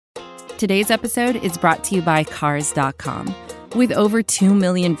Today's episode is brought to you by Cars.com. With over 2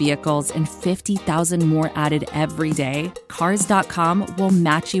 million vehicles and 50,000 more added every day, Cars.com will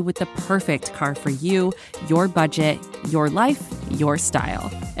match you with the perfect car for you, your budget, your life, your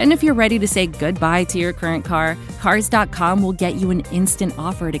style. And if you're ready to say goodbye to your current car, Cars.com will get you an instant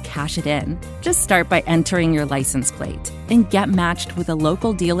offer to cash it in. Just start by entering your license plate and get matched with a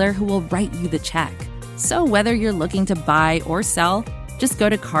local dealer who will write you the check. So whether you're looking to buy or sell, just go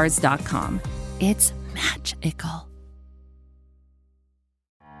to Cars.com. It's magical.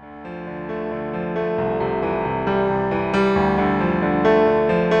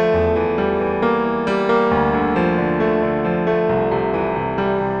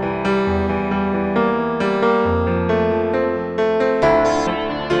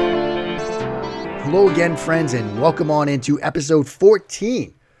 Hello again, friends, and welcome on into episode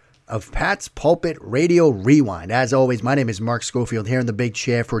 14 of Pat's Pulpit Radio Rewind. As always, my name is Mark Schofield here in the big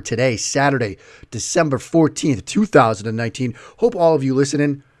chair for today, Saturday, December 14th, 2019. Hope all of you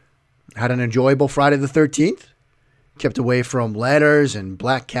listening had an enjoyable Friday the 13th. Kept away from letters and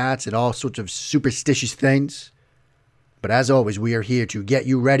black cats and all sorts of superstitious things. But as always, we are here to get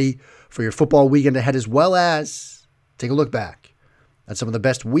you ready for your football weekend ahead, as well as take a look back at some of the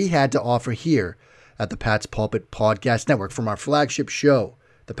best we had to offer here at the Pat's Pulpit Podcast Network. From our flagship show,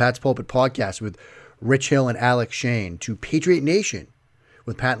 the Pat's Pulpit Podcast with Rich Hill and Alex Shane, to Patriot Nation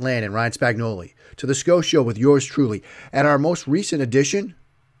with Pat Land and Ryan Spagnoli, to the SCO Show with yours truly, and our most recent edition,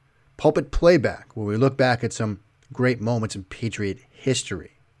 Pulpit Playback, where we look back at some great moments in Patriot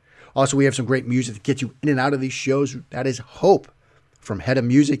history. Also, we have some great music to get you in and out of these shows. That is Hope from Head of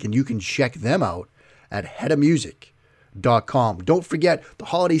Music, and you can check them out at headofmusic.com. Don't forget, the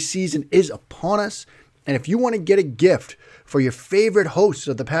holiday season is upon us, and if you want to get a gift for your favorite hosts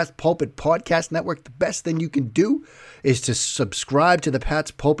of the Pat's Pulpit Podcast Network, the best thing you can do is to subscribe to the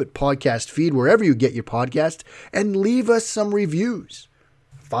Pat's Pulpit Podcast feed wherever you get your podcast and leave us some reviews.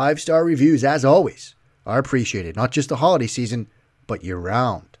 5-star reviews, as always, are appreciated, not just the holiday season, but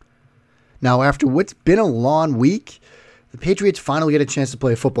year-round. Now, after what's been a long week, the Patriots finally get a chance to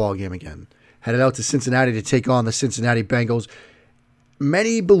play a football game again. Headed out to Cincinnati to take on the Cincinnati Bengals.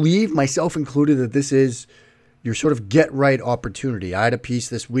 Many believe, myself included, that this is your sort of get-right opportunity. I had a piece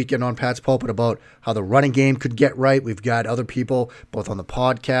this weekend on Pat's Pulpit about how the running game could get right. We've got other people, both on the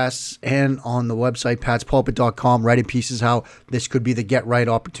podcasts and on the website, patspulpit.com, writing pieces how this could be the get-right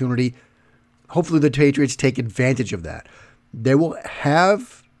opportunity. Hopefully the Patriots take advantage of that. They will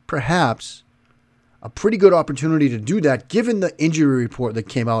have, perhaps, a pretty good opportunity to do that, given the injury report that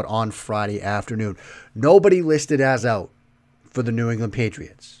came out on Friday afternoon. Nobody listed as out for the New England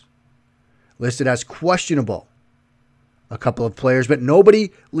Patriots. Listed as questionable, a couple of players, but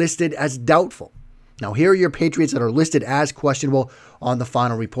nobody listed as doubtful. Now, here are your Patriots that are listed as questionable on the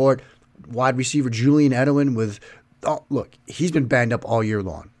final report. Wide receiver Julian Edelman with, look, he's been banged up all year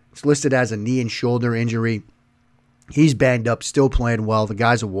long. It's listed as a knee and shoulder injury. He's banged up, still playing well. The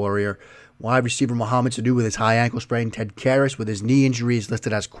guy's a warrior. Wide receiver Mohamed Sanu with his high ankle sprain. Ted Karras with his knee injury is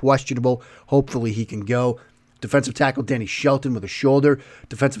listed as questionable. Hopefully he can go. Defensive tackle Danny Shelton with a shoulder.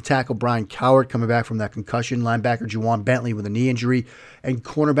 Defensive tackle Brian Coward coming back from that concussion. Linebacker Juwan Bentley with a knee injury. And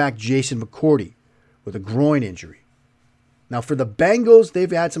cornerback Jason McCourty with a groin injury. Now for the Bengals,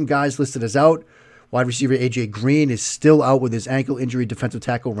 they've had some guys listed as out. Wide receiver A.J. Green is still out with his ankle injury. Defensive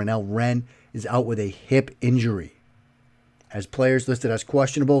tackle Renell Wren is out with a hip injury. As players listed as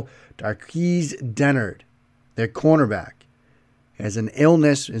questionable, Darqueze Dennard, their cornerback, has an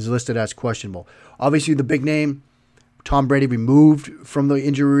illness, is listed as questionable. Obviously, the big name, Tom Brady, removed from the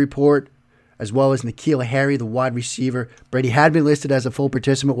injury report, as well as N'Keal Harry, the wide receiver. Brady had been listed as a full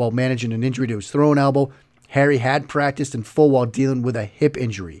participant while managing an injury to his throwing elbow. Harry had practiced in full while dealing with a hip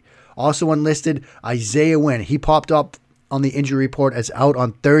injury. Also unlisted, Isaiah Wynn. He popped up on the injury report as out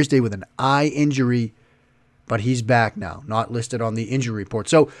on Thursday with an eye injury, but he's back now, not listed on the injury report.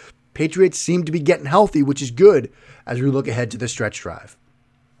 So Patriots seem to be getting healthy, which is good as we look ahead to the stretch drive.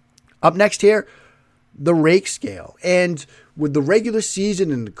 Up next here, the rake scale. And with the regular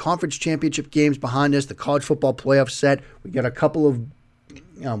season and the conference championship games behind us, the college football playoff set, we got a couple of,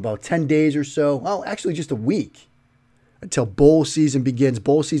 about 10 days or so. Well, actually just a week until bowl season begins.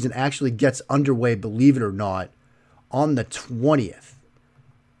 Bowl season actually gets underway, believe it or not, on the 20th.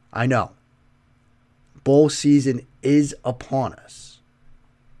 I know. Bowl season is upon us.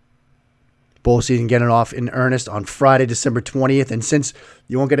 Bowl season getting off in earnest on Friday, December 20th. And since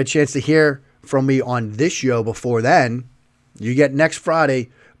you won't get a chance to hear from me on this show before then, you get next Friday,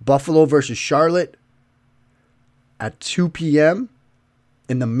 Buffalo versus Charlotte at 2 p.m.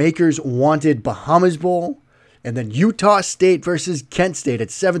 in the Makers Wanted Bahamas Bowl. And then Utah State versus Kent State at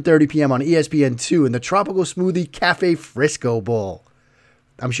 7:30 p.m. on ESPN2 in the Tropical Smoothie Cafe Frisco Bowl.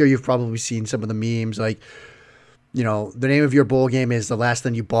 I'm sure you've probably seen some of the memes like, you know, the name of your bowl game is the last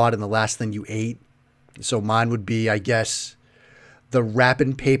thing you bought and the last thing you ate. So mine would be, I guess, the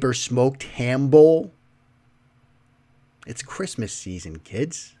Wrappin' Paper Smoked Ham Bowl. It's Christmas season,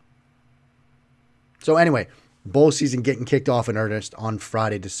 kids. So anyway, bowl season getting kicked off in earnest on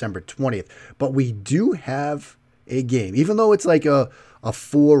Friday, December 20th. But we do have a game. Even though it's like a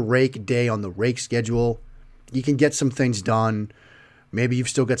 4-rake day on the rake schedule, you can get some things done. Maybe you've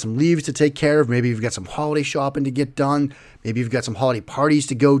still got some leaves to take care of. Maybe you've got some holiday shopping to get done. Maybe you've got some holiday parties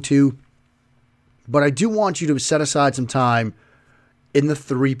to go to. But I do want you to set aside some time in the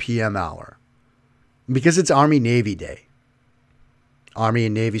 3 p.m. hour because it's Army-Navy Day. Army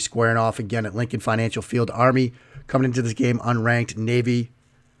and Navy squaring off again at Lincoln Financial Field. Army coming into this game unranked. Navy,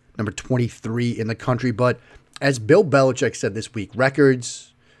 number 23 in the country. But as Bill Belichick said this week,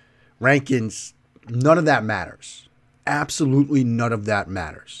 records, rankings, none of that matters. Absolutely none of that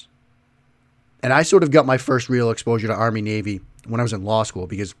matters. And I sort of got my first real exposure to Army-Navy when I was in law school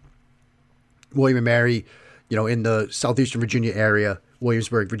because William and Mary, you know, in the southeastern Virginia area,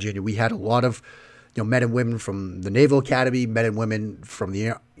 Williamsburg, Virginia, we had a lot of, you know, men and women from the Naval Academy, men and women from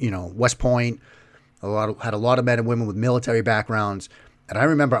the, you know, West Point, had a lot of men and women with military backgrounds. And I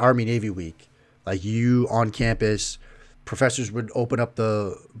remember Army-Navy week, like you on campus, professors would open up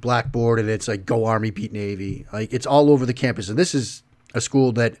the blackboard and it's like, go Army, beat Navy. Like it's all over the campus. And this is a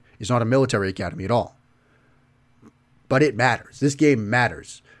school that is not a military academy at all. But it matters. This game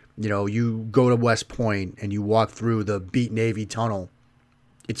matters. You know, you go to West Point and you walk through the beat Navy tunnel.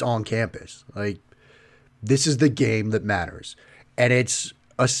 It's on campus. Like, this is the game that matters. And it's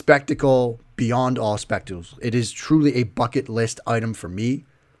a spectacle beyond all spectacles. It is truly a bucket list item for me.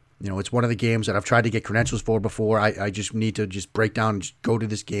 You know, it's one of the games that I've tried to get credentials for before. I just need to just break down and just go to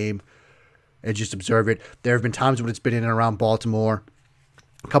this game and just observe it. There have been times when it's been in and around Baltimore.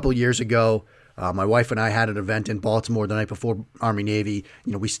 A couple of years ago, my wife and I had an event in Baltimore the night before Army-Navy.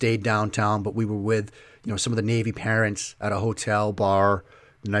 You know, we stayed downtown, but we were with, you know, some of the Navy parents at a hotel bar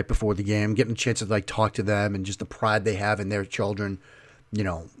the night before the game, getting a chance to like talk to them and just the pride they have in their children, you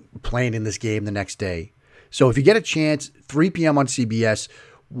know, playing in this game the next day. So if you get a chance, 3 p.m. on CBS,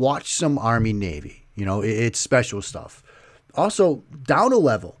 watch some Army-Navy. You know, it's special stuff. Also, down a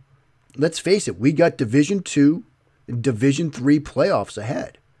level, let's face it, we got Division II and Division III playoffs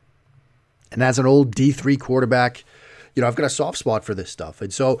ahead. And as an old D3 quarterback, you know, I've got a soft spot for this stuff.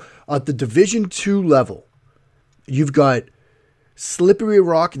 And so at the Division II level, you've got Slippery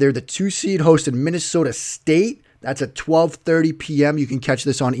Rock. They're the 2 seed hosting Minnesota State. That's at 12:30 p.m. You can catch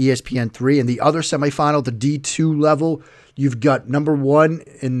this on ESPN3. And the other semifinal, the D2 level, you've got number 1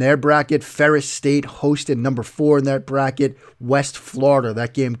 in their bracket, Ferris State, hosting number 4 in that bracket, West Florida.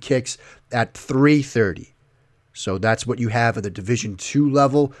 That game kicks at 3:30. So that's what you have at the Division II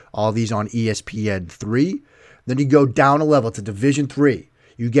level. All these on ESPN3. Then you go down a level to Division III.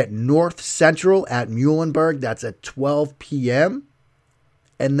 You get North Central at Muhlenberg. That's at 12 p.m.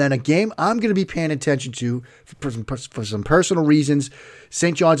 And then a game I'm going to be paying attention to for some personal reasons.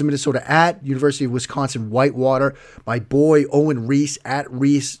 St. John's, Minnesota at University of Wisconsin Whitewater. My boy Owen Reese at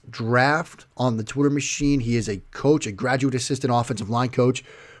Reese Draft on the Twitter machine. He is a coach, a graduate assistant offensive line coach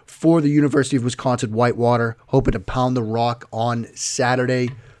for the University of Wisconsin Whitewater, hoping to pound the rock on Saturday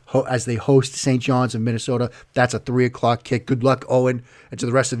as they host St. John's of Minnesota. That's a 3 o'clock kick. Good luck, Owen, and to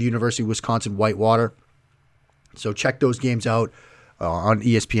the rest of the University of Wisconsin Whitewater. So check those games out on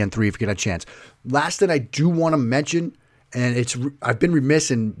ESPN3 if you get a chance. Last thing I do want to mention, and I've been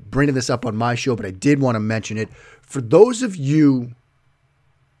remiss in bringing this up on my show, but I did want to mention it. For those of you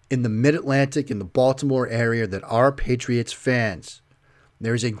in the Mid-Atlantic and the Baltimore area that are Patriots fans,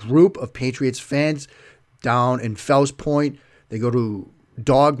 there's a group of Patriots fans down in Fells Point. They go to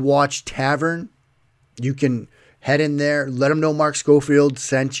Dog Watch Tavern. You can head in there. Let them know Mark Schofield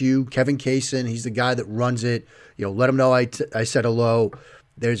sent you. Kevin Kaysen, he's the guy that runs it. You know, let them know I said hello.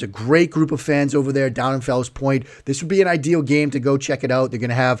 There's a great group of fans over there down in Fells Point. This would be an ideal game to go check it out. They're going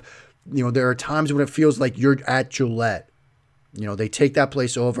to have, you know, there are times when it feels like you're at Gillette. You know, they take that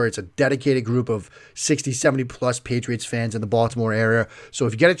place over. It's a dedicated group of 60, 70 plus Patriots fans in the Baltimore area. So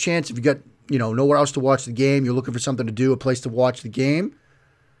if you get a chance, if you got, you know, nowhere else to watch the game, you're looking for something to do, a place to watch the game,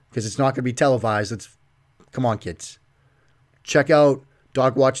 because it's not going to be televised. Come on, kids. Check out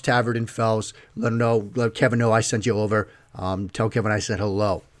Dog Watch Tavern in Fells. Let Kevin know I sent you over. Tell Kevin I said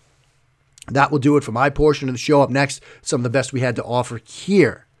hello. That will do it for my portion of the show. Up next, some of the best we had to offer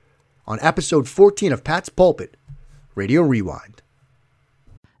here on episode 14 of Pat's Pulpit Radio Rewind.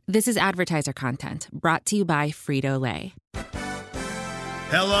 This is advertiser content brought to you by Frito-Lay.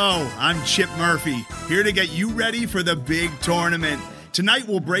 Hello, I'm Chip Murphy, here to get you ready for the big tournament. Tonight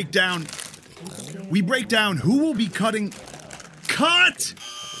we'll break down who will be cutting. Cut!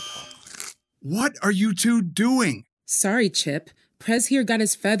 What are you two doing? Sorry, Chip. Prez here got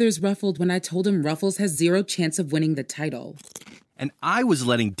his feathers ruffled when I told him Ruffles has zero chance of winning the title. And I was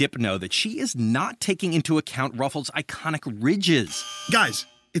letting Dip know that she is not taking into account Ruffles' iconic ridges. Guys,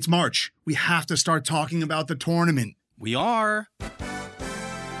 it's March. We have to start talking about the tournament. We are.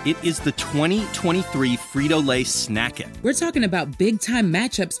 It is the 2023 Frito-Lay Snack It. We're talking about big-time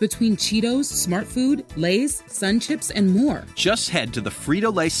matchups between Cheetos, Smart Food, Lay's, Sun Chips, and more. Just head to the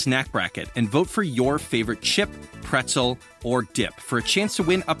Frito-Lay Snack Bracket and vote for your favorite chip, pretzel, or dip for a chance to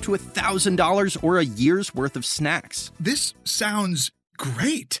win up to $1,000 or a year's worth of snacks. This sounds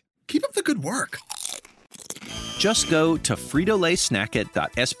great. Keep up the good work. Just go to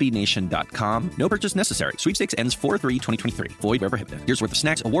fritolaysnackit.sbnation.com. No purchase necessary. Sweepstakes ends 4/3/2023. Void where prohibited. Year's worth of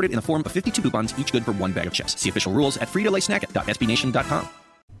snacks awarded in the form of 52 coupons, each good for one bag of chips. See official rules at fritolaysnackit.sbnation.com.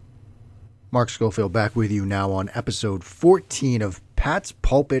 Mark Schofield back with you now on episode 14 of Pat's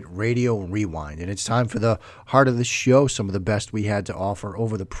Pulpit Radio Rewind. And it's time for the heart of the show, some of the best we had to offer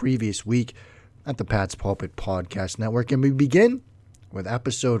over the previous week at the Pat's Pulpit Podcast Network. And we begin with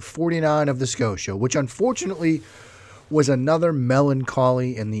episode 49 of The SCO Show, which unfortunately was another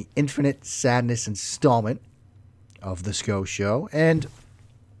melancholy in the infinite sadness installment of The SCO Show. And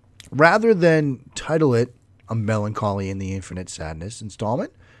rather than title it A Melancholy in the Infinite Sadness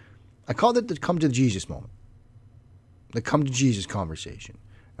installment, I called it the Come to Jesus moment, the Come to Jesus conversation.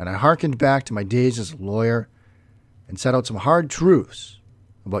 And I hearkened back to my days as a lawyer and set out some hard truths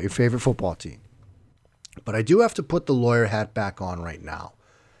about your favorite football team. But I do have to put the lawyer hat back on right now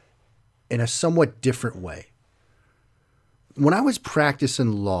in a somewhat different way. When I was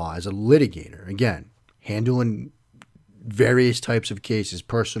practicing law as a litigator, again, handling various types of cases,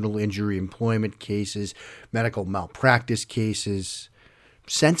 personal injury, employment cases, medical malpractice cases,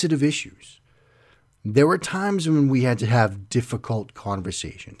 sensitive issues, there were times when we had to have difficult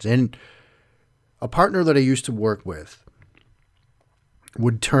conversations. And a partner that I used to work with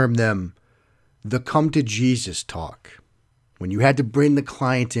would term them the come to Jesus talk. When you had to bring the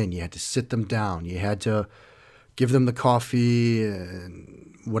client in, you had to sit them down. You had to give them the coffee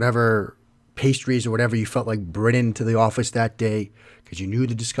and whatever pastries or whatever you felt like bringing to the office that day because you knew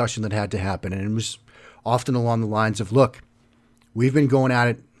the discussion that had to happen. And it was often along the lines of, look, we've been going at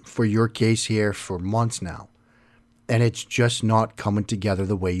it for your case here for months now, and it's just not coming together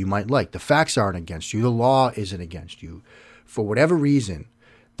the way you might like. The facts aren't against you. The law isn't against you. For whatever reason,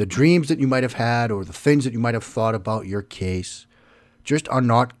 the dreams that you might have had or the things that you might have thought about your case just are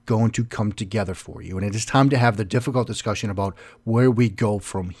not going to come together for you. And it is time to have the difficult discussion about where we go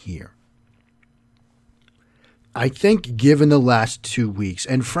from here. I think given the last 2 weeks,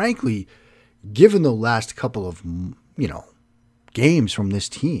 and frankly, given the last couple of, games from this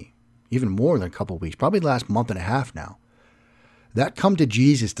team, even more than a couple of weeks, probably the last month and a half now, that come to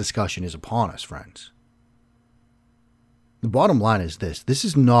Jesus discussion is upon us, friends. The bottom line is this. This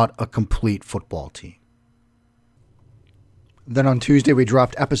is not a complete football team. Then on Tuesday, we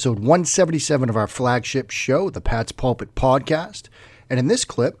dropped episode 177 of our flagship show, the Pat's Pulpit Podcast. And in this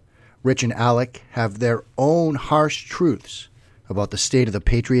clip, Rich and Alec have their own harsh truths about the state of the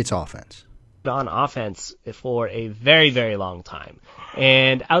Patriots offense. On offense for a very, very long time.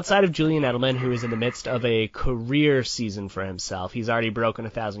 And outside of Julian Edelman, who is in the midst of a career season for himself, he's already broken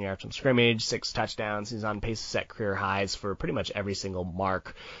 1,000 yards from scrimmage, 6 touchdowns. He's on pace to set career highs for pretty much every single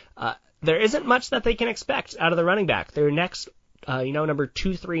mark. There isn't much that they can expect out of the running back. Their next, number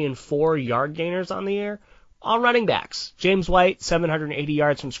 2, 3, and 4 yard gainers on the year, all running backs. James White, 780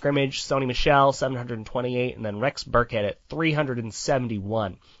 yards from scrimmage. Sony Michel, 728. And then Rex Burkhead at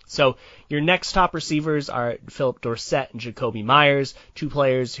 371. So your next top receivers are Philip Dorsett and Jacoby Myers, 2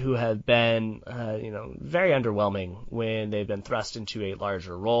 players who have been, very underwhelming when they've been thrust into a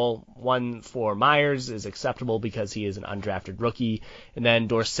larger role. One for Myers is acceptable because he is an undrafted rookie. And then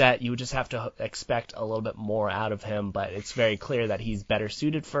Dorsett, you would just have to expect a little bit more out of him, but it's very clear that he's better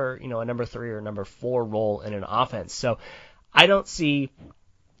suited for, a number 3 or number 4 role in an offense. So I don't see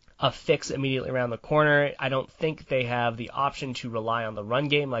a fix immediately around the corner. I don't think they have the option to rely on the run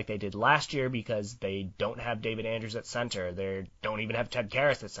game like they did last year because they don't have David Andrews at center. They don't even have Ted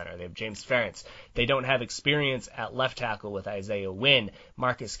Karras at center. They have James Ferentz. They don't have experience at left tackle with Isaiah Wynn.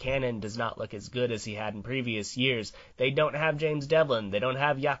 Marcus Cannon does not look as good as he had in previous years. They don't have James Devlin. They don't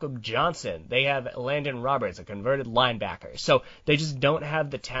have Jakob Johnson. They have Landon Roberts, a converted linebacker. So they just don't have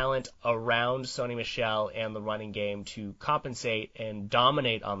the talent around Sony Michel and the running game to compensate and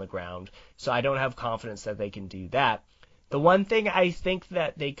dominate on the ground, so I don't have confidence that they can do that. The one thing I think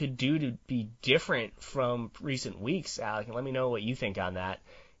that they could do to be different from recent weeks, Alec, and let me know what you think on that,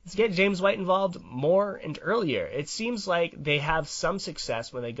 is get James White involved more and earlier. It seems like they have some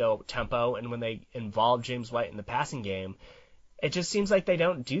success when they go tempo and when they involve James White in the passing game. It just seems like they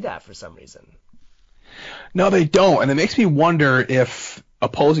don't do that for some reason. No, they don't, and it makes me wonder if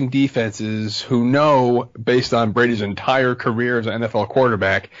opposing defenses who know, based on Brady's entire career as an NFL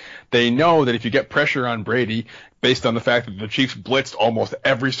quarterback, they know that if you get pressure on Brady, based on the fact that the Chiefs blitzed almost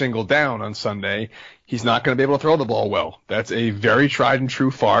every single down on Sunday, he's not going to be able to throw the ball well. That's a very tried and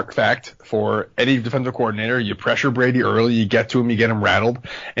true fact for any defensive coordinator. You pressure Brady early, you get to him, you get him rattled.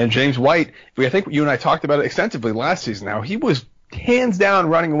 And James White, I think you and I talked about it extensively last season. Now, he was hands down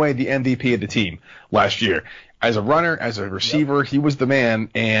running away the MVP of the team last year. As a runner, as a receiver, He was the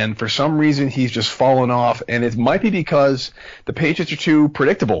man, and for some reason he's just fallen off, and it might be because the Patriots are too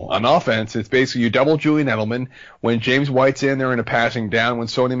predictable on offense. It's basically you double Julian Edelman. When James White's in, they're in a passing down. When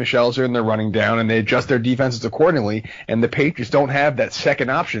Sony Michel's in, they're running down, and they adjust their defenses accordingly, and the Patriots don't have that second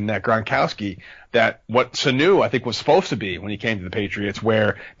option, that Gronkowski, that what Sanu, I think, was supposed to be when he came to the Patriots,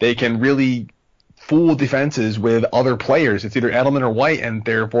 where they can really fool defenses with other players. It's either Edelman or White, and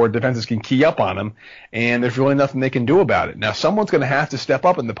therefore defenses can key up on them, and there's really nothing they can do about it. Now, someone's going to have to step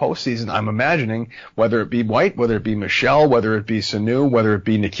up in the postseason, I'm imagining, whether it be White, whether it be Michel, whether it be Sanu, whether it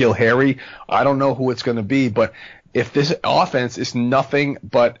be N'Keal Harry. I don't know who it's going to be, but if this offense is nothing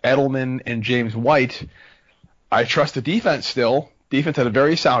but Edelman and James White, I trust the defense still. Defense had a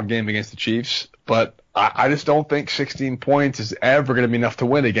very sound game against the Chiefs, but I just don't think 16 points is ever going to be enough to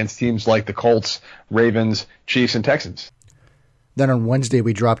win against teams like the Colts, Ravens, Chiefs, and Texans. Then on Wednesday,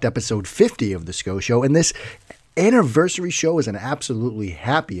 we dropped episode 50 of the SCO Show, and this anniversary show is an absolutely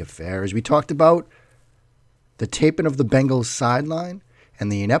happy affair as we talked about the taping of the Bengals sideline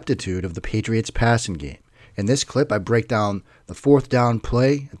and the ineptitude of the Patriots passing game. In this clip, I break down the fourth down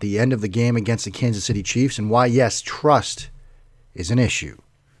play at the end of the game against the Kansas City Chiefs and why, yes, trust is an issue.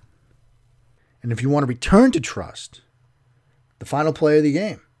 And if you want to return to trust, the final play of the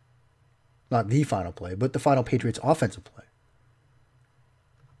game, not the final play, but the final Patriots offensive play.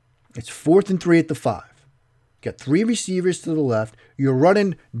 It's 4th and 3 at the 5. Got 3 receivers to the left. You're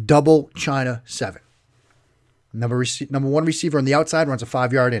running double China 7. Number 1 receiver on the outside runs a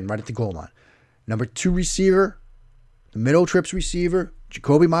 5-yard in right at the goal line. Number 2 receiver, the middle trips receiver,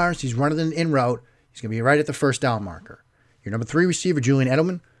 Jacoby Myers, he's running an in route. He's going to be right at the first down marker. Your number 3 receiver, Julian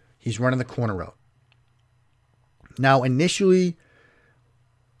Edelman, he's running the corner route. Now, initially,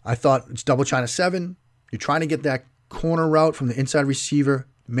 I thought it's double China 7. You're trying to get that corner route from the inside receiver,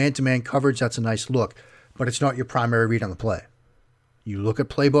 man-to-man coverage. That's a nice look, but it's not your primary read on the play. You look at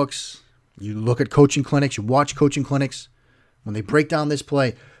playbooks. You look at coaching clinics. You watch coaching clinics. When they break down this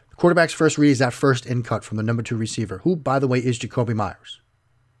play, the quarterback's first read is that first in cut from the number 2 receiver, who, by the way, is Jacoby Myers.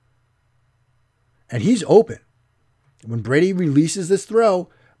 And he's open. When Brady releases this throw,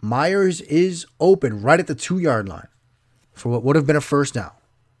 Myers is open right at the 2-yard line for what would have been a first down.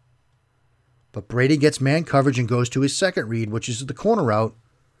 But Brady gets man coverage and goes to his second read, which is the corner route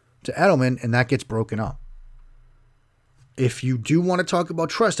to Edelman, and that gets broken up. If you do want to talk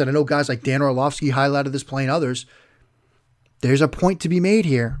about trust, and I know guys like Dan Orlovsky highlighted this play and others, there's a point to be made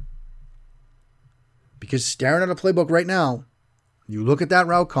here. Because staring at a playbook right now, you look at that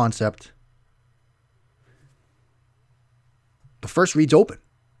route concept, the first read's open.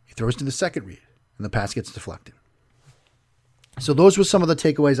 He throws to the second read, and the pass gets deflected. So those were some of the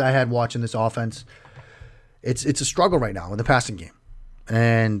takeaways I had watching this offense. It's a struggle right now in the passing game.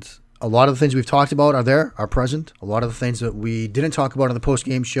 And a lot of the things we've talked about are present. A lot of the things that we didn't talk about in the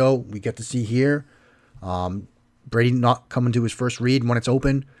post-game show, we get to see here. Brady not coming to his first read when it's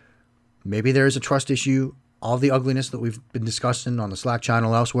open. Maybe there is a trust issue. All the ugliness that we've been discussing on the Slack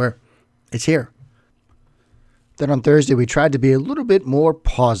channel elsewhere, it's here. Then on Thursday, we tried to be a little bit more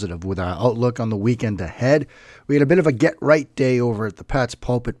positive with our outlook on the weekend ahead. We had a bit of a get-right day over at the Pat's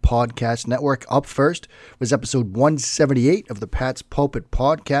Pulpit Podcast Network. Up first was episode 178 of the Pat's Pulpit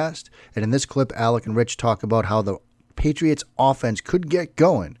Podcast. And in this clip, Alec and Rich talk about how the Patriots offense could get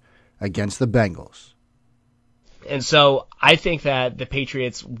going against the Bengals. And so I think that the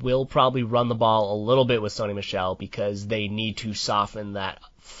Patriots will probably run the ball a little bit with Sony Michel because they need to soften that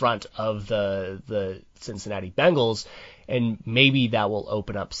front of the Cincinnati Bengals, and maybe that will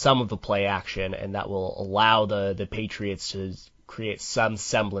open up some of the play action, and that will allow the Patriots to create some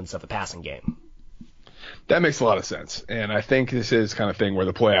semblance of a passing game. That makes a lot of sense. And I think this is kind of thing where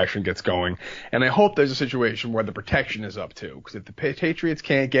the play action gets going. And I hope there's a situation where the protection is up too. Because if the Patriots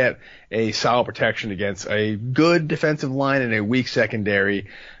can't get a solid protection against a good defensive line and a weak secondary,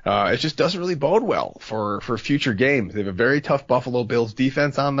 it just doesn't really bode well for future games. They have a very tough Buffalo Bills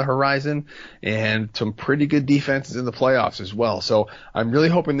defense on the horizon and some pretty good defenses in the playoffs as well. So I'm really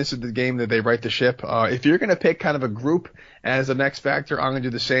hoping this is the game that they right the ship. If you're going to pick kind of a group as the next factor, I'm going to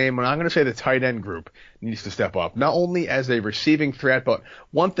do the same. And I'm going to say the tight end group needs to step up, not only as a receiving threat, but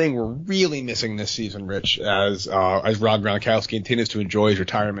one thing we're really missing this season, Rich, as Rob Gronkowski continues to enjoy his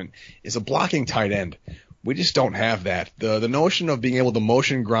retirement, is a blocking tight end. We just don't have that. The notion of being able to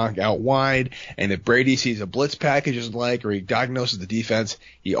motion Gronk out wide, and if Brady sees a blitz package is like, or he diagnoses the defense,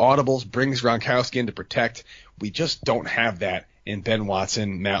 he audibles, brings Gronkowski in to protect. We just don't have that in Ben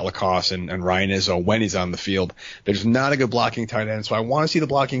Watson, Matt LaCosse, and Ryan Izzo when he's on the field. There's not a good blocking tight end, so I want to see the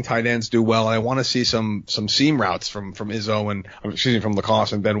blocking tight ends do well, and I want to see some seam routes from Izzo and from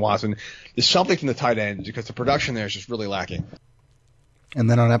LaCosse and Ben Watson. There's something from the tight end because the production there is just really lacking. And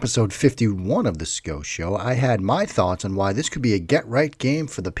then on episode 51 of the SCO Show, I had my thoughts on why this could be a get-right game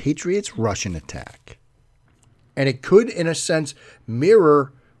for the Patriots' rushing attack. And it could, in a sense,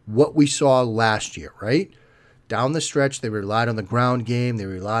 mirror what we saw last year, right? Down the stretch, they relied on the ground game. They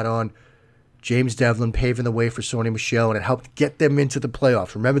relied on James Devlin paving the way for Sony Michel, and it helped get them into the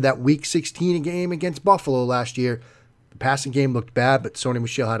playoffs. Remember that Week 16 game against Buffalo last year? The passing game looked bad, but Sony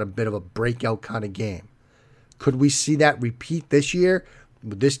Michel had a bit of a breakout kind of game. Could we see that repeat this year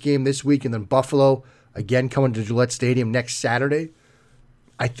with this game this week and then Buffalo again coming to Gillette Stadium next Saturday?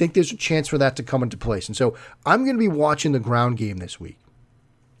 I think there's a chance for that to come into place. And so I'm going to be watching the ground game this week.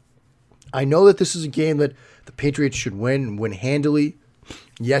 I know that this is a game that the Patriots should win and win handily.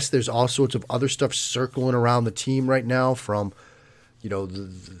 Yes, there's all sorts of other stuff circling around the team right now from,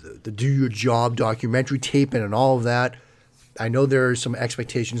 the Do Your Job documentary taping and all of that. I know there are some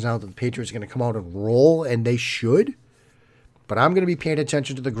expectations now that the Patriots are going to come out and roll, and they should. But I'm going to be paying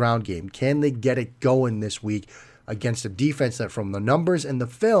attention to the ground game. Can they get it going this week against a defense that, from the numbers and the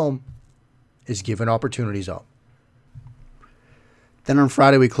film, is giving opportunities up? Then on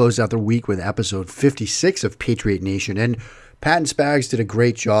Friday, we closed out the week with episode 56 of Patriot Nation. And Pat and Spags did a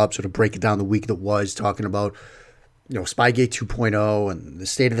great job sort of breaking down the week that was, talking about, Spygate 2.0 and the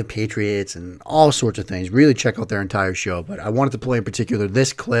state of the Patriots and all sorts of things. Really check out their entire show. But I wanted to play in particular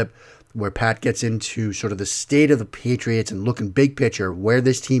this clip where Pat gets into sort of the state of the Patriots and looking big picture where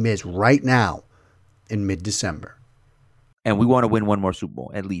this team is right now in mid-December. And we want to win one more Super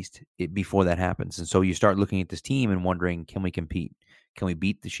Bowl, at least, before that happens. And so you start looking at this team and wondering, can we compete? Can we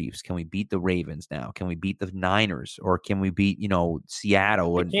beat the Chiefs? Can we beat the Ravens now? Can we beat the Niners? Or can we beat,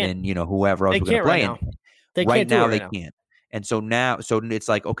 Seattle and whoever else we're going to play? Right now they can't. And so now, it's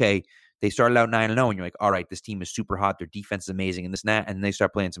like, okay, they started out 9-0, and you're like, all right, this team is super hot. Their defense is amazing, and this and that. And they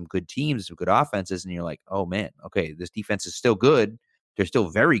start playing some good teams, some good offenses, and you're like, oh, man, okay, this defense is still good. They're still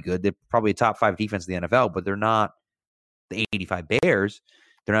very good. They're probably a top 5 defense in the NFL, but they're not the 85 Bears.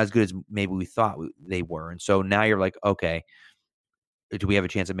 They're not as good as maybe we thought they were. And so now you're like, okay, do we have a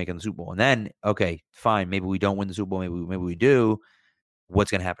chance of making the Super Bowl? And then, okay, fine, maybe we don't win the Super Bowl. Maybe we do. What's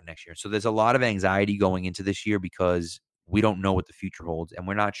going to happen next year? So there's a lot of anxiety going into this year because we don't know what the future holds, and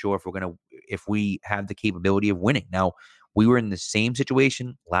we're not sure if we have the capability of winning. Now, we were in the same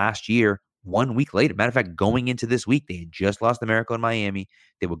situation last year, 1 week later. Matter of fact, going into this week, they had just lost to Miracle in Miami.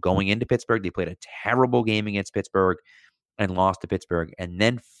 They were going into Pittsburgh. They played a terrible game against Pittsburgh and lost to Pittsburgh, and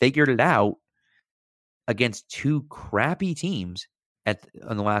then figured it out against 2 crappy teams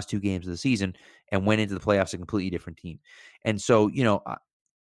in the last 2 games of the season and went into the playoffs a completely different team. And so,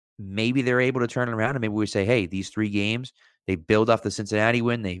 maybe they're able to turn it around, and maybe we say, hey, these 3 games, they build off the Cincinnati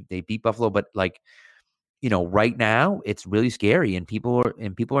win, they beat Buffalo, but right now it's really scary, and people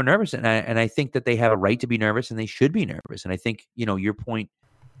are nervous, and I think that they have a right to be nervous, and they should be nervous. And I think your point.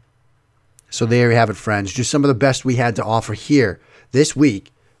 So there you have it, friends. Just some of the best we had to offer here this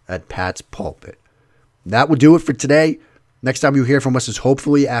week at Pat's Pulpit. That will do it for today. Next time you'll hear from us is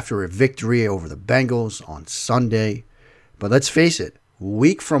hopefully after a victory over the Bengals on Sunday. But let's face it,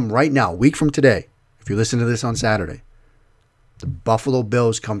 week from today, if you listen to this on Saturday, the Buffalo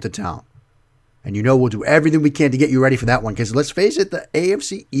Bills come to town. And we'll do everything we can to get you ready for that one. Because let's face it, the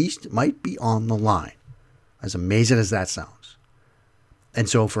AFC East might be on the line. As amazing as that sounds. And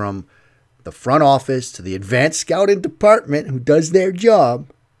so from the front office, to the advanced scouting department who does their job,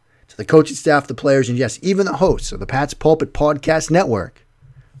 to the coaching staff, the players, and yes, even the hosts of the Pat's Pulpit Podcast Network,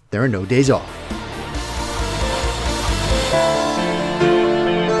 there are no days off.